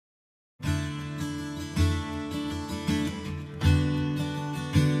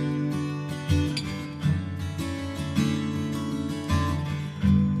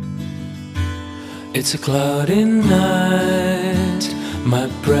It's a cloudy night, my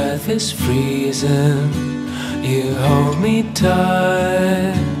breath is freezing. You hold me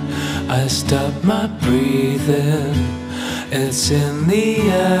tight, I stop my breathing. It's in the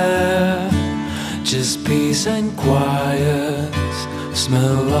air, just peace and quiet.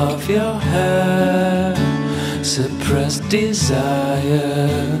 Smell of your hair, suppressed desire.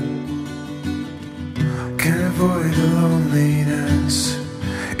 Can't avoid the loneliness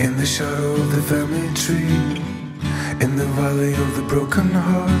in the shadow of the family tree, in the valley of the broken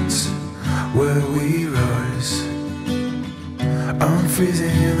hearts where we rise. I'm freezing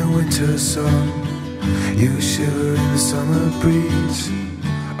in the winter sun, you shiver in the summer breeze.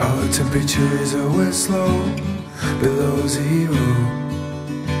 Our temperature is always low, below zero.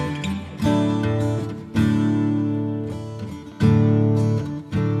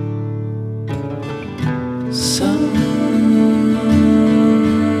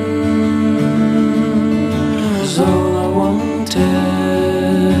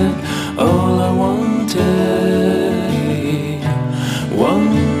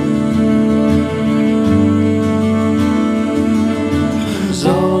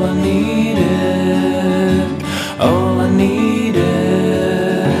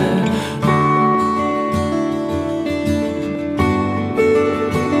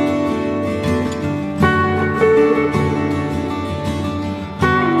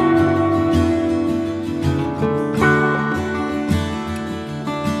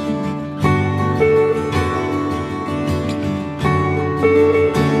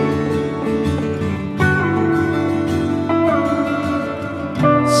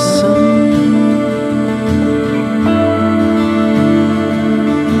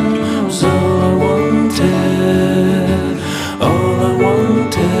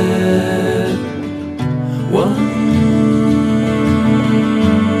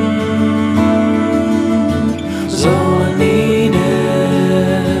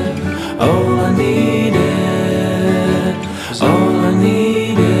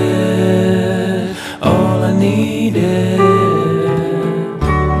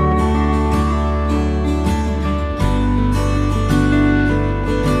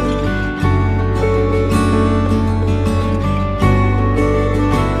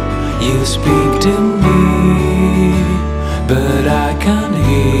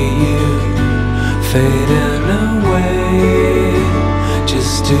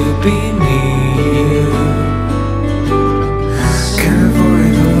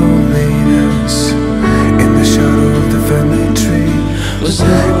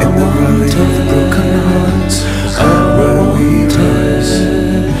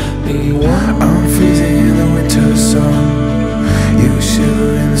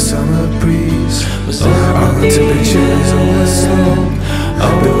 Our temperature is